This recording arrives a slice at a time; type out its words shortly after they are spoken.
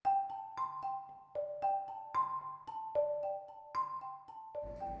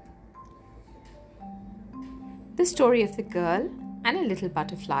The story of the girl and a little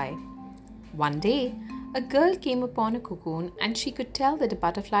butterfly. One day, a girl came upon a cocoon and she could tell that a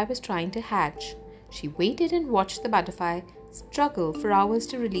butterfly was trying to hatch. She waited and watched the butterfly struggle for hours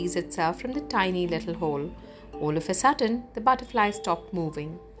to release itself from the tiny little hole. All of a sudden, the butterfly stopped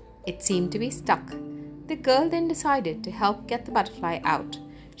moving. It seemed to be stuck. The girl then decided to help get the butterfly out.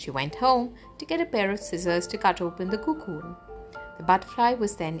 She went home to get a pair of scissors to cut open the cocoon. The butterfly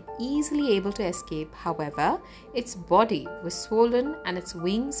was then easily able to escape. However, its body was swollen and its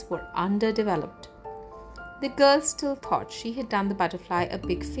wings were underdeveloped. The girl still thought she had done the butterfly a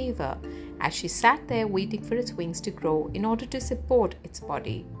big favor as she sat there waiting for its wings to grow in order to support its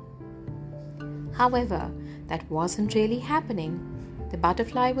body. However, that wasn't really happening. The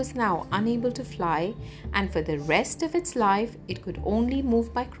butterfly was now unable to fly, and for the rest of its life, it could only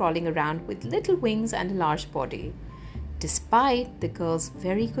move by crawling around with little wings and a large body. Despite the girl's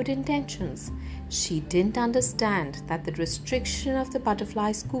very good intentions, she didn't understand that the restriction of the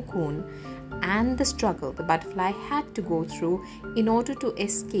butterfly's cocoon and the struggle the butterfly had to go through in order to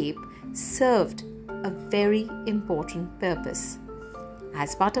escape served a very important purpose.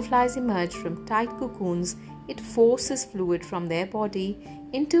 As butterflies emerge from tight cocoons, it forces fluid from their body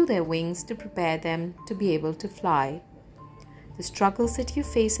into their wings to prepare them to be able to fly. The struggles that you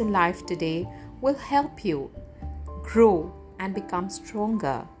face in life today will help you grow and become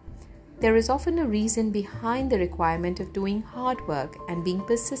stronger. There is often a reason behind the requirement of doing hard work and being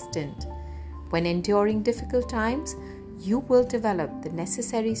persistent. When enduring difficult times, you will develop the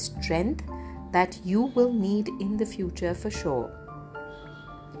necessary strength that you will need in the future for sure.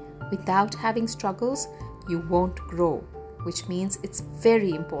 Without having struggles, you won't grow, which means it's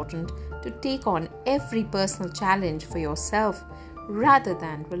very important to take on every personal challenge for yourself rather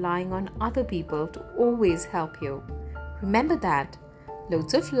than relying on other people to always help you. Remember that.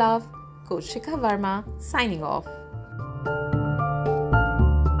 Loads of love, Coach Shikha Verma signing off.